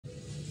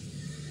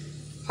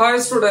Hi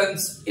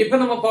students, இப்போ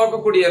நம்ம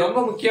பார்க்கக்கூடிய ரொம்ப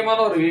முக்கியமான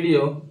ஒரு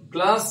வீடியோ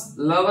கிளாஸ்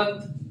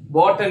 11th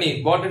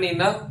botany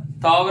னா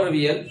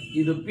தாவரவியல்.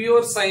 இது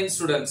pure science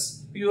students,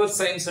 pure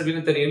science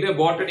அப்படினு தெரியும் இல்லையா?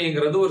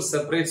 botanyங்கிறது ஒரு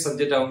செப்பரேட்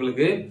சப்ஜெக்ட்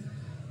அவங்களுக்கு.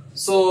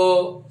 சோ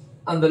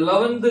அந்த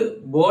 11th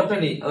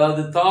botany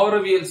அதாவது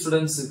தாவரவியல்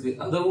ஸ்டூடண்ட்ஸ்க்கு,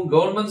 அதுவும்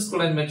government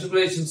school and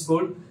matriculation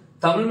school,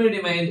 Tamil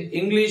medium and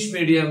English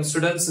medium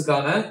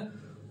ஸ்டூடண்ட்ஸ்க்கான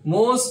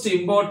most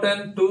important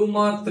 2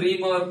 mark 3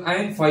 mark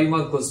and 5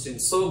 mark questions.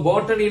 So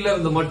botany ல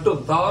இருந்து மட்டும்,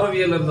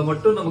 தாவரவியல்ல இருந்து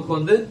மட்டும் நமக்கு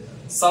வந்து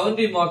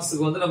 70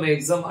 மார்க்ஸ்க்கு வந்து நம்ம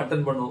எக்ஸாம்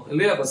அட்டெண்ட் பண்ணுவோம்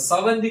இல்லையா? அப்ப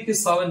 70க்கு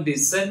 70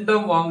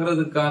 சென்டம்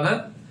வாங்குறதுக்கான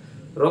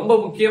ரொம்ப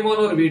முக்கியமான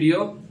ஒரு வீடியோ.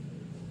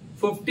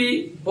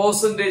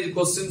 50%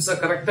 क्वेश्चंस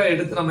கரெக்ட்டா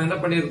எடுத்து நம்ம என்ன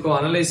பண்ணிருக்கோம்,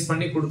 அனலைஸ்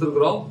பண்ணி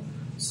கொடுத்திருக்கோம்.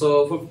 சோ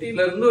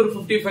 50ல இருந்து ஒரு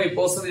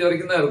 55%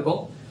 வரைக்கும் தான்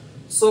இருக்கும்.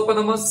 சோ இப்ப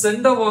நம்ம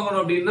சென்டம்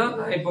வாங்கணும் அப்படின்னா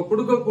இப்ப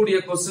கொடுக்கக்கூடிய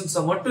क्वेश्चंस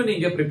மட்டும்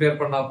நீங்க ப்ரிப்பேர்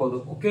பண்ணா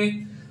போதும். ஓகே,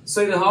 சோ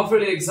இது half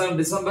yearly exam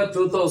December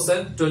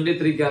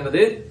 2023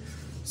 கானது.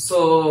 So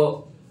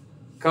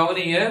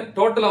கவனிங்க,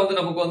 டோட்டலா வந்து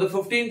நமக்கு வந்து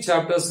 15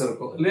 சாப்டர்ஸ்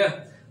இருக்கும் இல்லையா?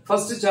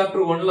 ஃபர்ஸ்ட்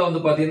சாப்டர் 1ல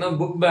வந்து பாத்தீங்கன்னா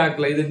புக்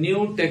பேக்ல இது நியூ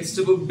டெக்ஸ்ட்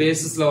புக்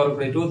பேசிஸ்ல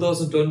வரக்கூடிய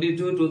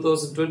 2022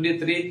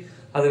 2023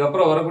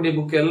 அதுக்கப்புறம் வரக்கூடிய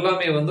புக்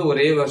எல்லாமே வந்து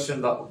ஒரே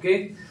வெர்ஷன் தான். ஓகே,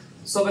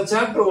 சோ அப்ப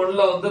சாப்டர்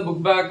 1ல வந்து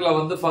புக் பேக்ல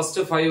வந்து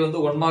ஃபர்ஸ்ட் 5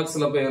 வந்து 1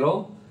 மார்க்ஸ்ல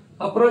போயிடும்.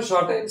 அப்புறம்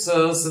ஷார்ட்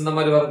ஆன்சர்ஸ் இந்த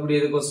மாதிரி வரக்கூடிய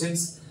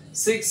क्वेश्चंस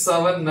 6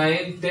 7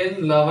 9 10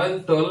 11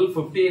 12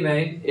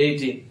 59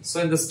 18. சோ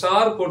இந்த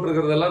ஸ்டார்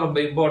போட்டுக்கிறதெல்லாம் ரொம்ப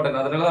இம்பார்ட்டன்ட்,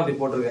 அதனால அப்படி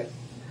போட்டுருக்கேன்.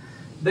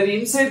 தென்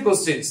இன்சைட்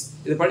क्वेश्चंस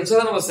இது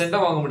படிச்சாதான் நம்ம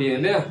சென்டம் வாங்க முடியும்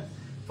இல்லையா?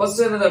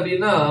 ஃபர்ஸ்ட் என்னது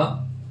அப்படின்னா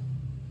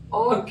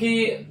RK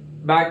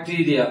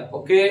bacteria.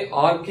 Okay,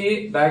 RK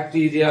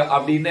bacteria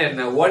அப்படின்னா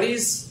என்ன? What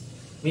is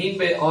mean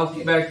by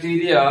RK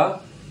bacteria?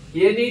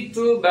 Any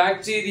two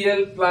bacterial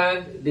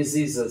plant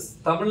diseases.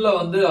 தமிழ்ல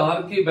வந்து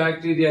ஆர்கி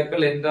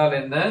பாக்டீரியாக்கள் என்றால்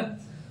என்ன?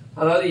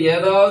 அதாவது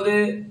ஏதாவது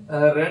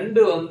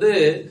ரெண்டு வந்து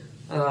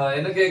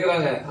என்ன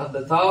கேக்குறாங்க,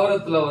 அந்த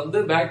தாவரத்துல வந்து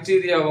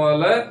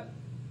பாக்டீரியாவால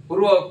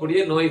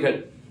உருவாகக்கூடிய நோய்கள்,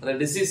 அந்த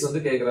டிசீஸ்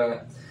வந்து கேக்குறாங்க.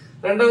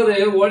 ரெண்டாவது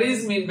what is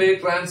mean by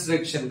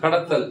transduction,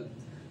 கடத்தல்,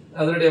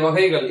 அதனுடைய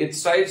வகைகள்,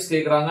 its types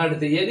கேக்குறாங்க.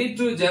 அடுத்து any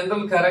two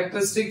general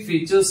characteristic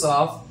features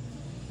of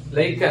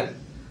lichen,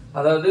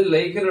 அதாவது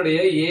லைக்கனுடைய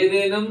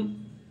ஏதேனும்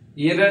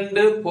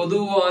இரண்டு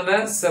பொதுவான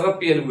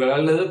சிறப்பியல்புகள்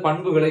அல்லது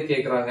பண்புகளை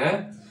கேக்குறாங்க.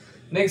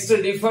 நெக்ஸ்ட்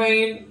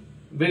டிஃபைன்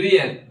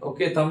விரியன்.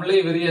 ஓகே, தமிழ்ல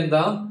விரியன்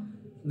தான்.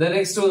 The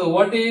next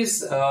what is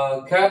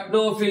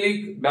capnophilic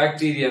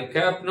bacteria?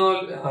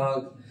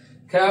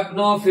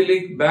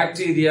 capnophilic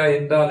bacteria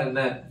என்றால் என்ன?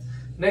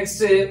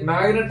 நெக்ஸ்ட்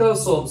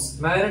magnetosomes,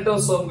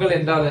 magnetosomeகள்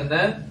என்றால் என்ன?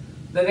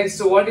 The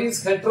next what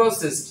is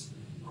heterocyst?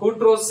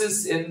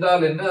 heterocyst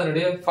என்றால் என்ன?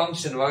 அதனுடைய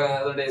ஃபங்க்ஷன்,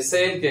 அதனுடைய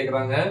செயல்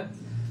கேக்குறாங்க.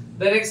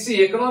 The next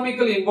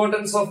economical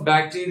importance of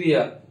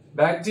bacteria,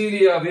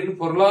 பாக்டீரியாவின்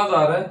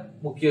பொருளாதார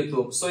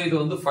முக்கியத்துவம். சோ இது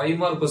வந்து 5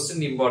 mark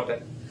question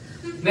important.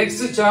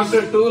 Next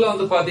chapter 2ல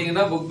வந்து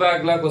பாத்தீங்கன்னா புக்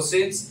பேக்ல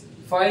क्वेश्चंस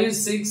 5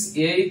 6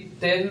 8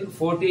 10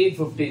 14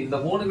 15 இந்த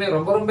மூணுமே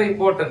ரொம்ப ரொம்ப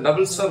இம்பார்ட்டன்ட்,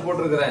 டபுள் ஸ்டார்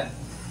போட்டுருக்கேன்.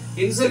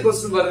 இன்சைட்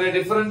क्वेश्चन பாருங்க,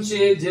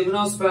 டிஃபரன்ஷியேட்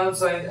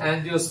ஜிம்னோஸ்பர்ம்ஸ் அண்ட்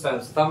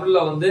ஆஞ்சியோஸ்பர்ம்ஸ்.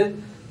 தமிழ்ல வந்து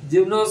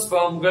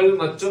ஜிம்னோஸ்பர்ம்கள்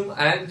மற்றும்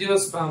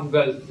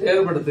ஆஞ்சியோஸ்பர்ம்கள்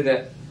வேறுபடுத்துக.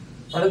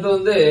 அடுத்து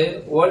வந்து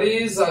what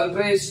is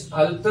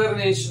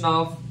alternation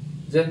of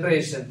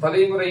generation,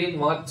 தலைமுறையின்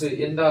மாற்று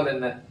என்றால்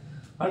என்ன?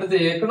 அடுத்து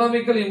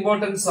economical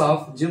importance of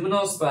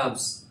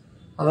gymnosperms,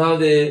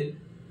 அதாவது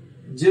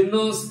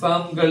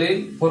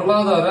ஜிம்னோஸ்பர்ம்களின்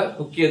பொருளாதார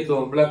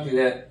முக்கியத்துவம் விளக்குக.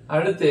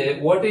 அடுத்து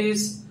what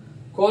is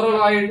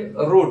coralloid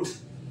root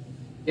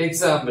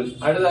example,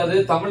 அடுத்து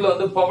தமிழ்ல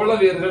வந்து பவள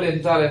வேர்கள்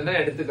என்றால் என்ன,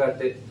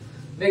 எடுத்துக்காட்டு.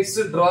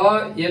 Next draw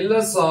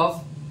LS of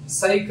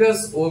Cycas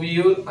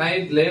ovule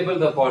and label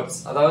the parts,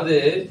 அதாவது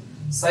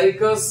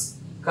சைக்கஸ்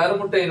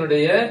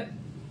கருமுட்டையினுடைய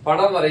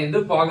படம் வரைந்து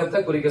பாகத்தை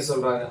குறிக்க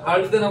சொல்றாங்க.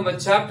 அடுத்து நம்ம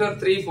சாப்டர்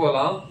 3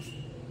 போலாம்.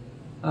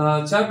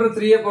 சாப்டர்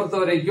 3 பொறுத்த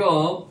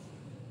வரைக்கும்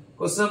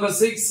क्वेश्चन நம்பர்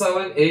 6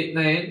 7 8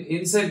 9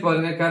 இன்சைட்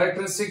பாருங்க,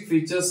 characteristic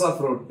features of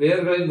root,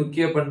 வேர்களின்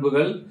முக்கிய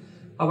பண்புகள்.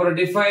 அப்புறம்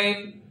define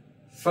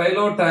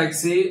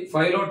phyllotaxy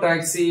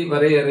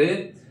வரையறு.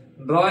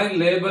 draw and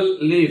label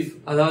leaf,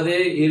 அதாவது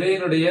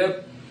இலையினுடைய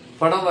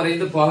படம்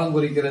வரைந்து பாகம்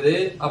குறிக்கிறது.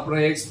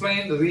 அப்புறம்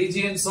explain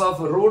regions of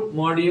root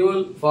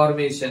module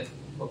formation.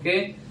 Okay,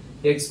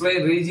 explain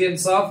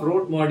regions of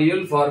root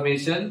module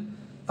formation.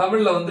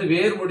 தமிழ்ல வந்து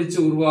வேர் முடிச்சு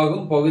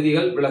உருவாகும்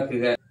பகுதிகள்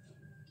விளக்குக.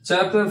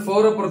 சாப்டர்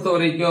 4 பொறுத்த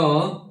வரைக்கும்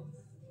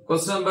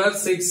क्वेश्चन நம்பர்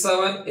 6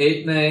 7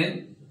 8 9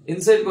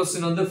 இன்சைட்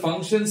क्वेश्चन வந்து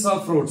functions of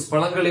fruits,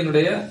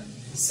 பழங்களினுடைய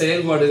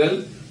செயல்பாடுகள்.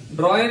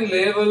 draw and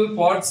label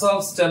parts of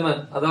stamen,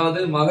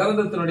 அதாவது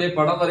மகரந்தத்தினுடைய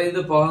படம்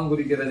வரைந்து பாகம்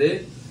குறிக்கிறது.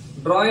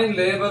 draw and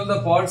label the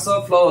parts of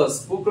flowers,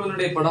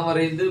 பூக்களினுடைய படம்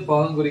வரைந்து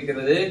பாகம்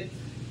குறிக்கிறது.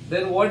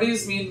 then what is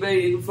mean by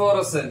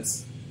inflorescence,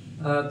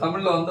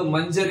 தமிழ்ல வந்து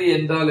மஞ்சரி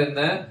என்றால் என்ன?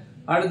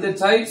 அடுத்து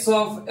types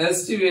of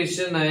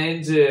estimation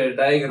and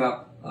diagram,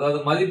 அதாவது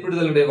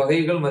மதிப்பிடுதலுடைய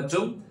வகைகள்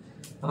மற்றும்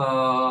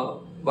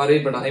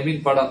வரைபடம், ஐ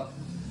மீன் படம்.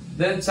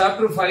 then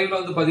chapter 5ல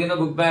வந்து பாத்தீங்கன்னா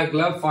புக்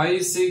பேக்ல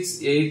 5 6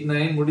 8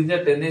 9 முடிஞ்ச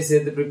 10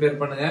 சேர்த்து ப்ரிப்பேர்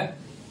பண்ணுங்க.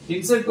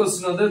 இன்சைட்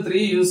क्वेश्चन வந்து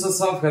 3 uses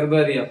of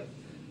herbarium,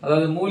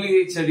 அதாவது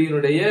மூலிகை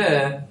செடியினுடைய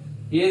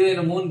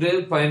ஏதேனும் 3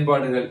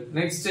 பயன்பாடுகள்.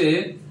 Next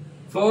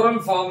floral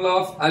formula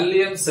of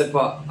allium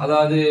cepa,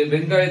 அதாவது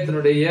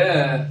வெங்காயத்தினுடைய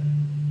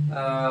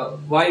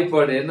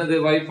வாய்ப்பாடு. என்னது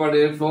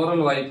வாய்ப்பாடு?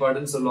 floral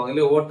வாய்ப்பாடுன்னு சொல்லுவாங்க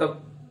இல்ல, ஓட்ட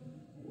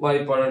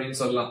வாய்ப்பாடு அப்படின்னு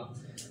சொல்லலாம்.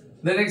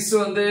 The next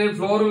வந்து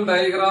floral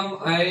diagram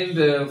and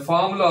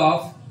formula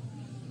of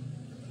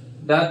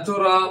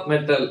datura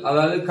metal,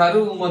 அதாவது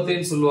கரு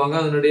உமத்தைன்னு சொல்லுவாங்க.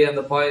 அதனுடைய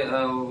அந்த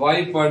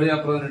வாய்ப்பாடு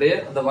அப்புறம் அதனுடைய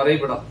அந்த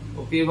வரைபடம்.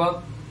 ஓகேவா?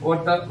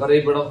 ஓட்ட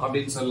வரைபடம்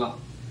அப்படின்னு சொல்லலாம்.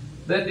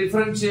 Then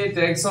differentiate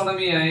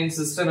taxonomy and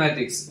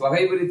systematics,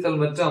 வகைபிரித்தல்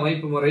மற்றும்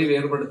அமைப்பு முறை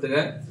வேறுபடுத்துக.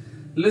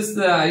 List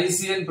the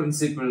ICN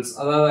principles,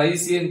 அதாவது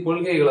ICN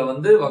கொள்கைகளை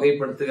வந்து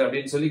வகைப்படுத்துக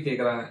அப்படின்னு சொல்லி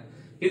கேக்குறாங்க.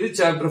 இது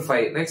chapter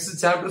 5. next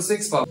chapter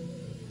 6 பாப்போம்.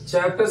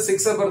 chapter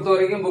 6 பொறுத்த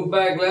வரைக்கும் புக்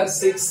பேக்ல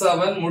 6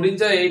 7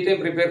 முடிஞ்சா 8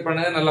 ப்ரிப்பேர்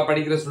பண்ணுங்க, நல்லா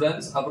படிக்கிற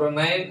ஸ்டூடண்ட்ஸ். அப்புறம்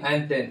 9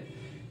 and 10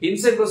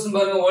 இன்சைட் क्वेश्चन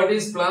பாருங்க. What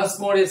is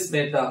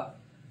plasmodesmata?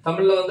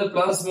 தமிழ்ல வந்து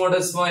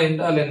பிளாஸ்மோடெஸ்மா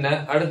என்றால் என்ன?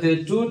 அடுத்து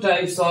 2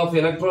 types of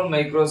electron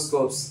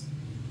microscopes,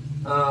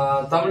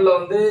 தமிழ்ல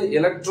வந்து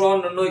எலக்ட்ரான்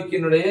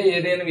நுண்ணோக்கியினுடைய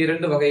ஏதேனும்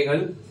 2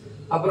 வகைகள்.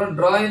 அப்புறம்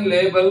draw and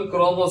label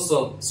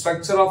chromosome,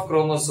 structure of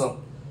chromosome,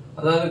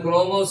 அதாவது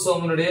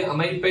குரோமோசோமினுடைய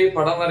அமைப்பை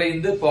படம்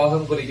வரைந்து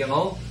பாகம்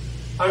குறிக்கணும்.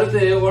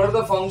 அடுத்து what are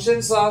the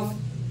functions of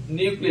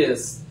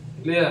nucleus,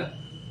 இல்லையா?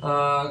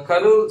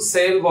 கரு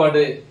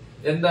செயல்பாடு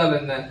என்றால்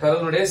என்ன?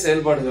 கருனுடைய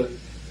செயல்பாடுகள்.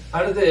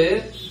 அடுத்து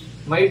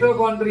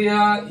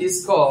mitochondria is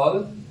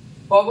called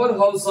power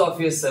house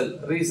of a cell,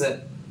 reason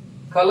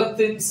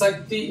கலத்தின்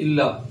சக்தி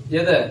இல்லம்.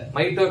 எதை?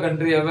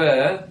 மைட்டோகாண்ட்ரியாவை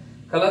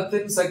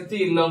கலத்தின் சக்தி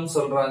இல்லம்னு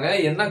சொல்றாங்க.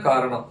 என்ன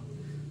காரணம்?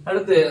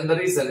 அடுத்து அந்த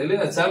ரீசன்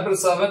இல்லையா? சாப்டர்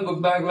 7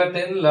 புக் பேக்ல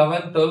 10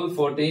 11 12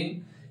 14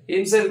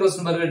 இன்சைட்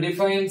क्वेश्चन பாருங்க.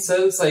 டிஃபைன்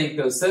செல்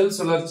சைக்கிள், செல்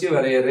சுழற்சி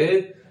வரையறு.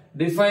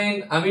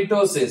 டிஃபைன்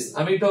அமிட்டோசிஸ்,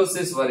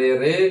 அமிட்டோசிஸ்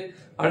வரையறு.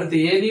 அடுத்து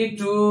any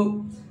 2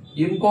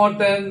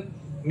 important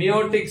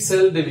meiotic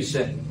cell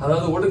division,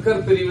 அதாவது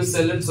ஒடுக்கர் பிரிவு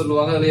செல்னு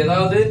சொல்லுவாங்க. அதுல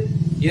ஏதாவது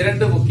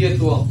 2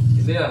 முக்கியத்துவம்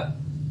இல்லையா?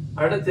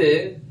 அடுத்து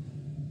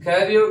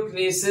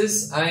karyokinesis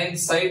and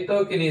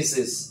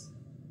cytokinesis.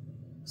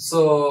 So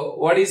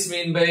what is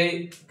mean by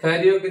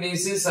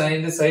karyokinesis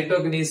and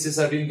cytokinesis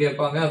அப்படின்னு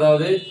கேட்பாங்க.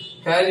 அதாவது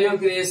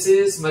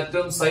karyokinesis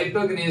மற்றும்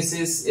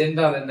cytokinesis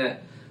என்றால் என்ன?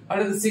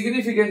 அடுத்து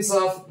significance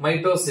of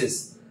mitosis,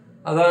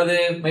 அதாவது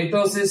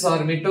மைட்டோசிஸ்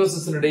ஆர்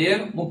மிட்டோசிஸ்னுடைய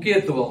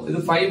முக்கியத்துவம். இது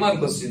 5 மார்க்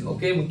क्वेश्चन.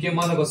 ஓகே,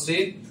 முக்கியமான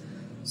क्वेश्चन.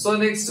 சோ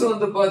நெக்ஸ்ட்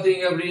வந்து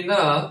பாத்தீங்க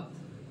அப்படின்னா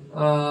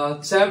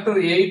சாப்டர்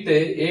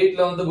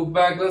 8ல வந்து புக்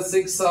பேக்ல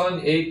 6 7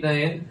 8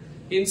 9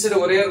 இன்சைட்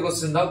ஒரே ஒரு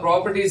क्वेश्चन தான்.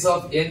 ப்ராப்பர்ட்டீஸ்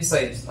ஆஃப்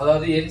என்சைம்ஸ்,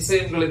 அதாவது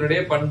என்சைம்களினுடைய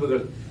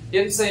பண்புகள்.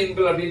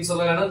 என்சைம்கள் அப்படின்னு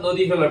சொல்லலாம்,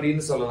 நொதிகள்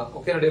அப்படின்னு சொல்லலாம்.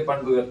 ஓகே, நிறைய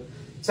பண்புகள்.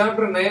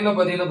 சாப்டர் 9ல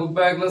பாத்தீங்கன்னா புக்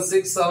பேக்ல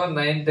 6 7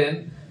 9 10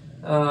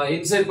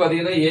 இன்சைட்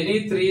பாத்தீங்கன்னா any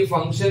 3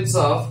 functions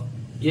of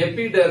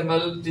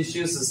epidermal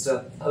tissue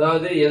system,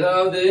 அதாவது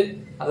ஏதாவது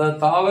அதாவது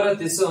தாவர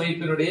திசு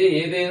அமைப்பினுடைய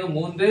ஏதேனும்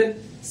 3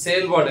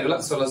 செயல்பாடுகளை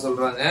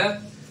சொல்றாங்க.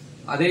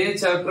 அதே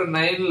சாப்டர்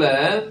 9ல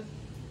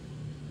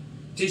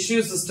டிஷ்யூ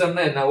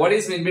சிஸ்டம்னா என்ன? What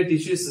is mean by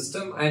tissue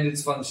system and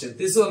it's function,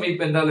 திசு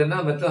அமைப்பு என்றால் என்ன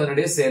மற்றும்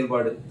அதனுடைய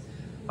செயல்பாடு.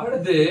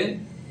 அடுத்து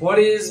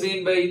what is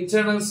mean by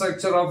internal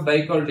structure of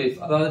dicot leaf,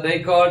 அதாவது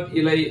டைகாட்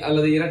இலை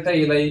அல்லது இரட்டை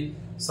இலை,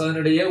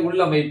 அதனுடைய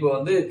உள்ளமைப்பு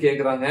வந்து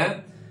கேக்குறாங்க.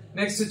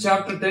 நெக்ஸ்ட்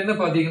சாப்டர் 10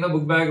 பாத்தீங்கன்னா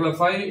புக் பேக்ல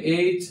 5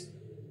 8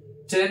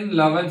 10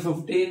 11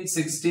 15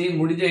 16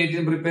 முடிஞ்ச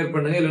 18 ப்ரிப்பேர்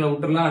பண்ணுங்க, இல்ல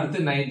விட்டுறலாம். அடுத்து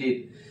 19.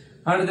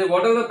 அடுத்து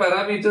what are the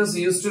parameters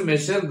used to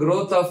measure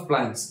growth of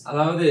plants,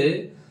 அதாவது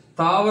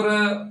தாவர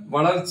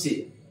வளர்ச்சி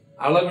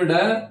அளவிட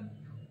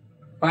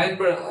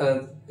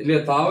இல்ல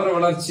தாவர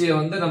வளர்ச்சியை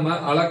வந்து நம்ம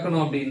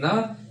அளக்கணும் அப்படின்னா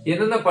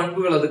என்னென்ன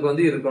பண்புகள் அதுக்கு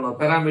வந்து இருக்கணும்,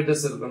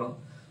 பாராமீட்டர்ஸ் இருக்கணும்.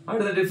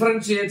 அடுத்து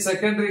differentiate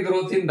secondary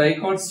growth in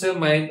dicot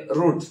stem and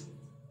root,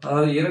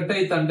 அதாவது இரட்டை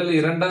தண்டில்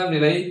 2ஆம்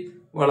நிலை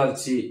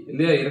வளர்ச்சி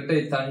இல்லையா? இரட்டை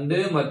தண்டு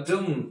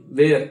மற்றும்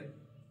வேர்.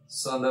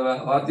 சோ அந்த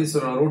வார்த்தை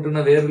சொல்லணும்,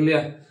 ரூட்னா வேர்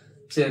இல்லையா?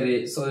 சரி,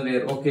 சோ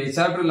வேர். ஓகே,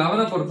 சாப்டர்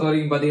 11 பொறுத்த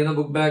வரைக்கும் பாத்தீங்கன்னா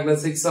புக் பேக்ல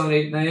 6 7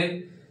 8 9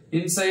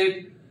 inside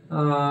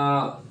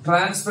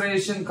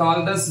transpiration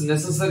called as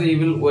necessary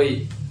evil Y,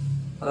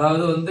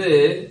 அதாவது வந்து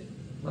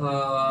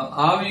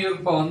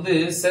ஆவியுற்ப வந்து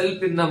செல்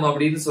பின்னம்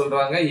அப்படின்னு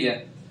சொல்றாங்க.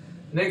 ஏன்?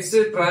 Next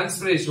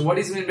transpiration,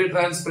 what is mean by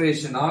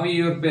transpiration,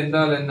 ஆவியுற்பு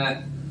என்றால் என்ன?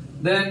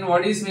 Then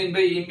what is mean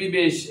by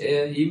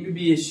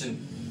imbibition,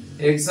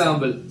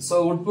 example. So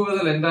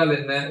உட்புகுதல் என்றால்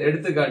என்ன?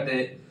 எடுத்துக்காட்டு.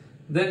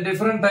 Then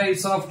different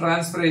types of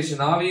transpiration,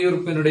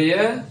 ஆவியுறுப்பினுடைய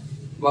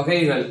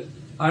வகைகள்.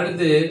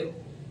 அடுத்து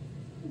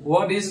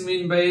what is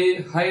mean by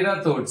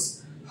hydrathodes,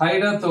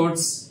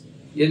 hydrathodes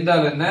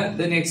என்றால் என்ன?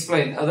 Then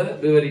explain, அத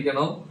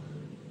விவரிக்கணும்.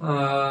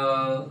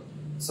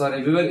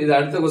 இது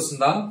அடுத்த क्वेश्चन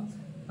தான்.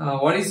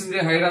 What is mean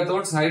by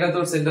hydrathodes,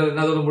 hydrathodes என்றால்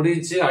என்ன? அதோட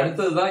முடிஞ்சி.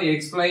 அடுத்ததுதான்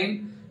explain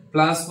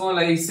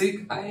plasmolysis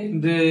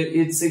and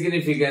its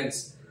significance,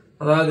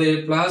 அதாவது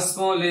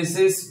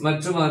பிளாஸ்மோலிசிஸ்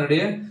மற்றும்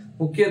அதனுடைய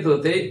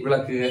முக்கியத்துவத்தை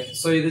விளக்குக.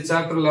 சோ இது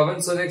சாப்டர்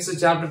 11. சோ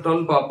நெக்ஸ்ட் சாப்டர்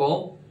 12 பாப்போம்.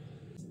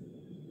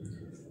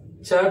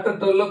 சாப்டர்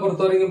 12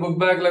 பொறுத்த வரைக்கும் புக்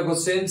பேக்ல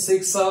क्वेश्चन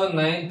 6 7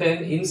 9 10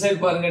 இன்சைட்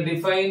பாருங்க.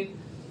 டிஃபைன்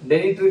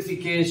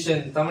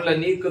டெனிட்ரிஃபிகேஷன், தமிழ்ல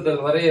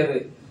நீக்குதல் வரையறு.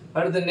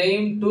 அடுத்து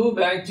name two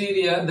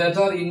bacteria that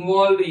are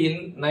involved in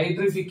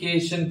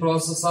nitrification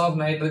process of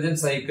nitrogen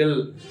cycle.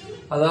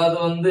 அதாவது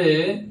வந்து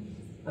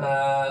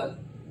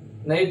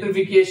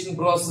நைட்ரிஃபிகேஷன்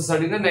process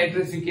அப்படின்னா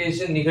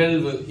நைட்ரிஃபிகேஷன்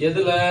நிகழ்வு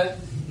எதுல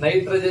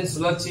நைட்ரஜன்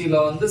சுழற்சியில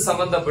வந்து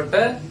சம்பந்தப்பட்ட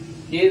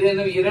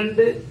ஏதேனும்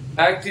 2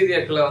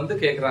 பாக்டீரியாக்களை வந்து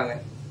கேக்குறாங்க.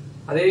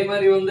 அதே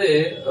மாதிரி வந்து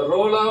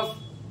role of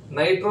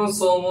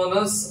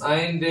Nitrosomonas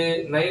and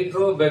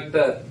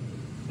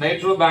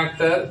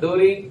Nitrobacter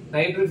touring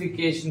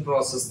nitrification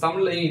process.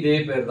 தமிழ்லயும் இதே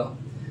பேர் தான்.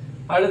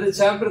 அடுத்து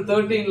சாப்டர்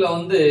 13ல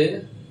வந்து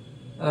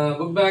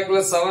புக் பேக்ல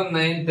 7,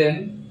 9, 10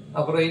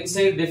 அப்புறம்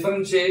inside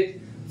differentiate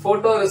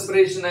photo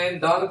respiration and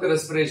dark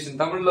respiration.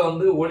 தமிழ்ல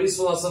வந்து ஒளி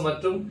சுவாசம்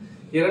மற்றும்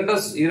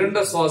இருண்ட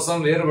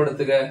சுவாசம்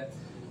வேறுபடுத்துக.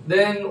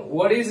 Then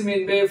what is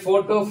mean by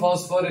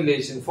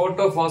photophosphorylation?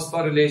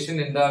 Photophosphorylation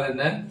என்றால்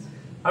என்ன?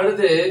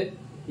 அடுத்து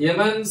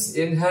எமன்ஸ்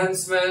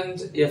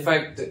என்ஹான்ஸ்மெண்ட்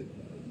எஃபெக்ட்.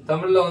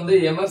 தமிழ்ல வந்து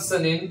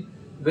எமர்சனின்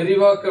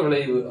விரிவாக்க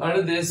விளைவு.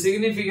 அடுத்து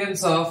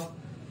சிக்னிபிகன்ஸ் ஆஃப்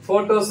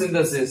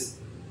போட்டோசிந்தசிஸ்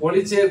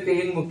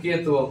ஒளிச்சேர்க்கையின்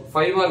முக்கியத்துவம்.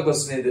 5 மார்க்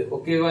क्वेश्चन இது.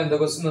 ஓகேவா? இந்த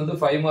क्वेश्चन வந்து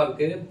 5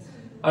 மார்க்.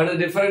 அடுத்து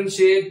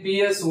differentiate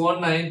PS1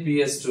 and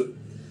PS2.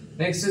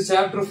 Next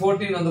chapter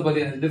 14 வந்து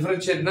பாத்தீங்கன்னா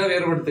டிஃபரன்ஷியேட்னா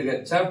வேறுபடுத்துக.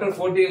 சாப்டர்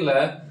 14ல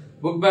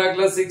புக்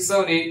பேக்ல 6,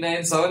 7, 8,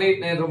 9 7, 8,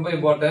 9 ரொம்ப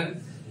இம்பார்ட்டன்ட்.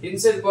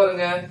 இன்சைட்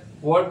பாருங்க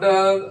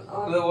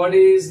what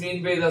is mean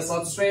by the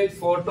substrate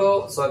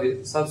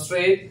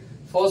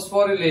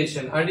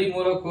phosphorylation. அடி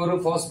மூலக்கூறு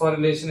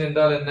phosphorylation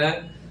என்றால் என்ன?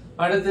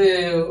 அடுத்து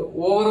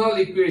overall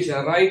equation.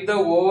 Write the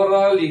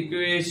overall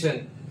equation.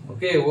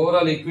 Okay,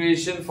 overall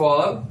equation for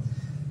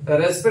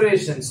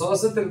respiration.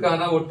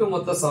 சுவாசத்திற்கான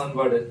ஒட்டுமொத்த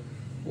சமன்பாடு.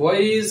 Why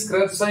is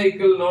Krebs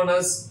cycle known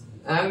as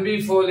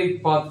ambifolic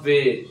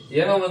pathway?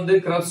 ஏன்னா வந்து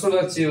Krebs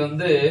சுழற்சி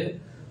வந்து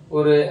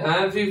ஒரு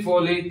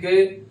ambifolic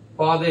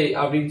பாதை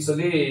அப்படின்னு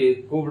சொல்லி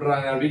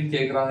கூப்பிடுறாங்க அப்படின்னு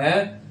கேக்குறாங்க.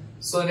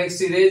 சோ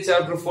நெக்ஸ்ட் இதே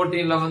சாப்டர்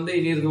 14ல வந்து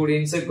இனி இருக்கக்கூடிய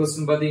இன்சைட்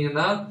क्वेश्चन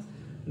பாத்தீங்கன்னா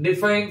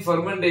டிஃபைன்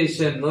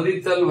ஃபெர்மெண்டேஷன்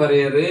நொதித்தல்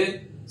வரையறு.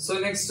 சோ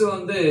நெக்ஸ்ட்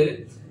வந்து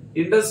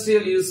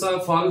industrial use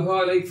of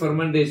alcoholic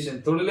fermentation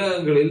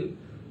தொழிலகங்களில்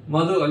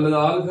மது அல்லது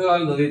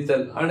ஆல்கஹால்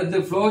நொதித்தல். அடுத்து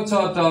ஃப்ளோ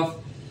சார்ட் ஆஃப்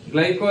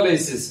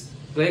கிளைகோலைசிஸ்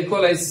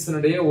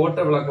கிளைகோலைசிஸ்னுடைய ஓட்ட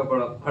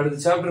விளக்கப்படம். அடுத்து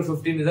சாப்டர்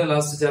 15 இதான்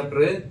லாஸ்ட்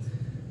சாப்டர்.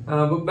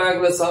 புக்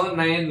பேக்ல 7,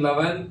 9,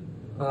 11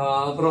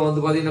 அப்புறம்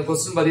வந்து பாத்தீங்கன்னா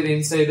क्वेश्चन பாத்தீங்கன்னா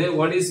inside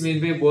what is mean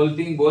by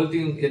folding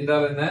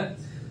என்றால் என்ன?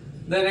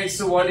 The next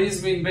what is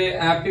mean by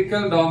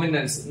apical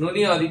dominance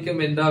நுனி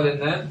ஆதிக்கம் என்றால்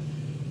என்ன?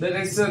 The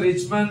next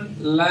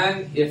Richmond-Lang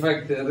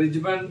effect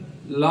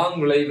Richmond-Lang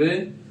விளைவு.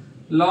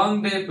 Long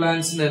day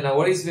plants என்ன?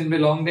 What is mean by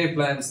long day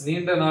plants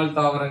நீண்ட நாள்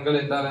தாவரங்கள்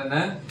என்றால் என்ன?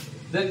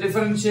 Then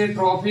differentiate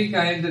tropic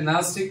and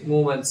nastic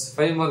movements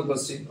 5 mark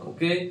question.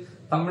 Okay,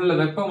 தமிழ்ல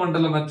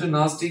வெப்பமண்டல மற்றும்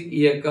நாஸ்டிக்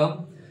இயக்கம்.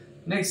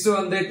 நெக்ஸ்ட்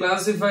வந்து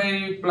கிளாசிஃபை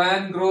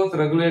plant growth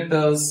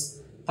regulators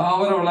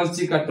தாவர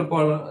வளர்ச்சி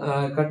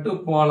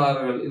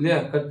கட்டுப்பாட்டாளர்கள் இல்லையா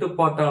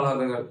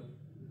கட்டுப்பாட்டாளர்கள்.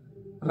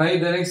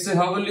 Right. Next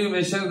how will you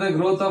measure the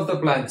growth of the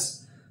plants?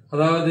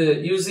 அதாவது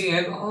using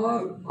an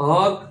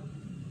arc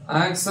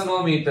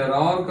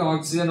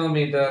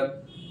oxynometer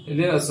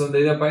இல்லையா. சோ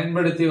இத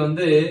பயன்படுத்தி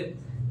வந்து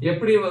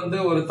எப்படி வந்து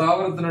ஒரு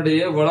தாவரத்தினுடைய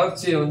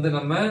வளர்ச்சியை வந்து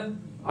நம்ம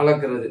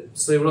அளக்கிறது.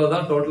 சோ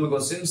இவ்வளவுதான் டோட்டல்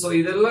क्वेश्चन. சோ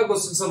இதெல்லாம்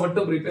क्वेश्चंस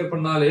மட்டும் ப்ரிப்பேர்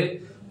பண்ணாலே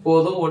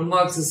போதும். 1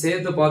 மார்க்ஸ்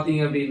சேர்த்து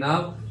பாத்தீங்க அப்படின்னா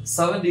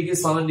 70க்கு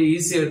 70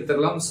 ஈஸியா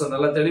எடுத்துடலாம். சோ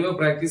நல்லா தெளிவா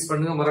பிராக்டிஸ்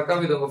பண்ணுங்க.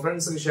 மறக்காம இத உங்க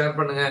ஃப்ரெண்ட்ஸ்க்கு ஷேர்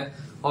பண்ணுங்க.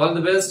 All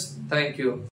the best. தேங்க்யூ.